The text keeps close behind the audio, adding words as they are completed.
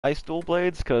ice dual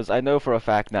blades? Because I know for a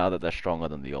fact now that they're stronger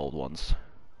than the old ones.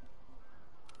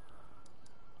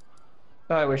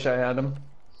 I wish I had them.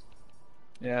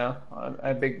 Yeah,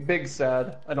 I big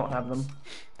sad. I don't have them.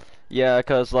 Yeah,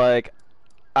 because like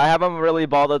I haven't really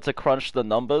bothered to crunch the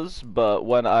numbers, but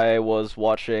when I was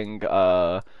watching,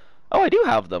 oh, I do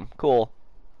have them. Cool.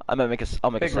 I'll make a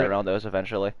Big site rip. around those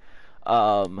eventually.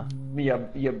 Um,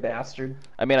 You bastard.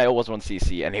 I mean, I always run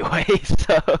CC anyway,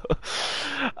 so.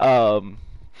 Um,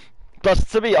 Plus,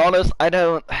 to be honest, I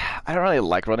don't really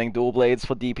like running dual blades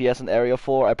for DPS in Area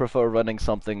 4. I prefer running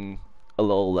something a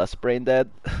little less brain dead.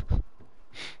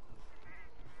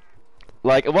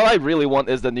 Like, what I really want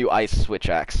is the new Ice Switch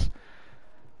Axe.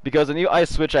 Because the new Ice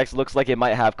Switch Axe looks like it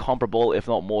might have comparable, if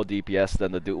not more DPS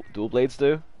than the dual blades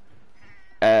do.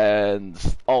 And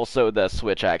also the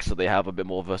Switch Axe, so they have a bit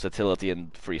more versatility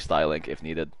and freestyling if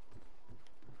needed.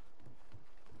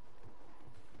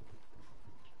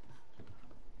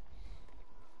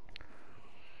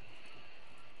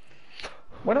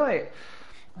 What do I?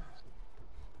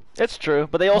 It's true,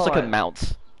 but they Hold also can on,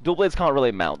 mount. Dual blades can't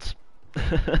really mount.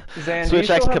 Zan. Do you Switch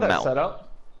still Axe have can that mount. set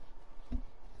up?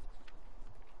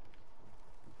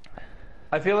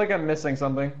 I feel like I'm missing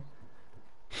something.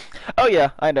 Oh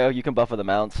yeah, I know, you can buffer the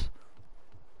mounts.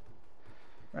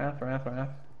 Wrath.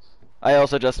 I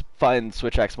also just find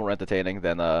Switch Axe more entertaining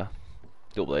than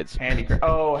dual blades. Handicraft.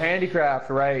 Oh, handicraft,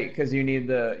 right? Because you need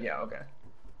the. Yeah, okay.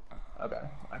 Okay,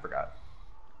 I forgot.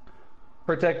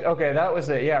 Protect. Okay, that was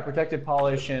it. Yeah, protected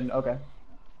polish and okay.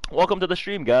 Welcome to the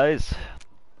stream, guys.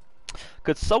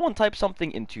 Could someone type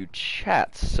something into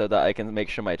chat so that I can make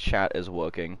sure my chat is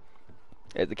working?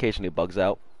 It occasionally bugs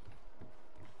out.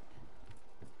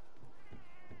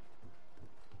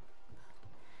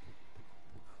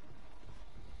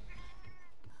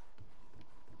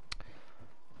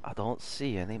 I don't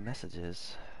see any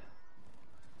messages.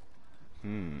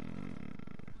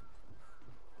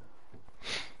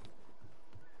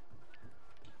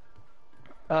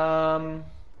 Um,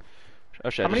 Oh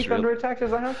shit, how I many just real thunder attacks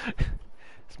does I have?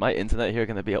 Is my internet here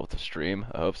gonna be able to stream?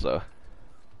 I hope so.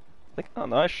 Oh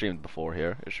no, I streamed before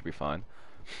here. It should be fine.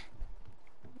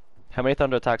 How many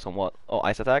thunder attacks on what? Oh,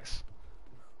 ice attacks?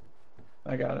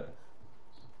 I got it.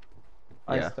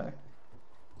 Ice Yeah. attack.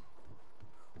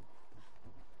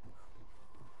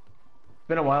 It's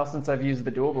been a while since I've used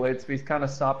the dual blades. We kind of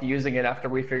stopped using it after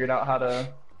we figured out how to.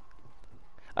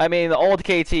 I mean, the old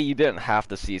KT, you didn't have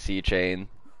the CC chain.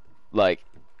 Like,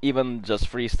 even just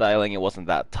freestyling, it wasn't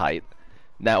that tight.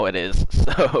 Now it is,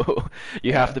 so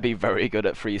you have Yeah. to be very good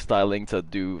at freestyling to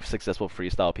do successful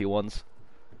freestyle P1s.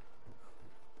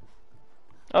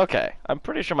 Okay, I'm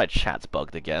pretty sure my chat's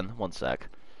bugged again. One sec.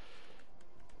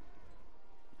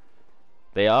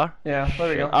 They are? Yeah. There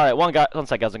we Shit. go. Alright, one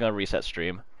sec, guys. I'm gonna reset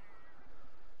stream.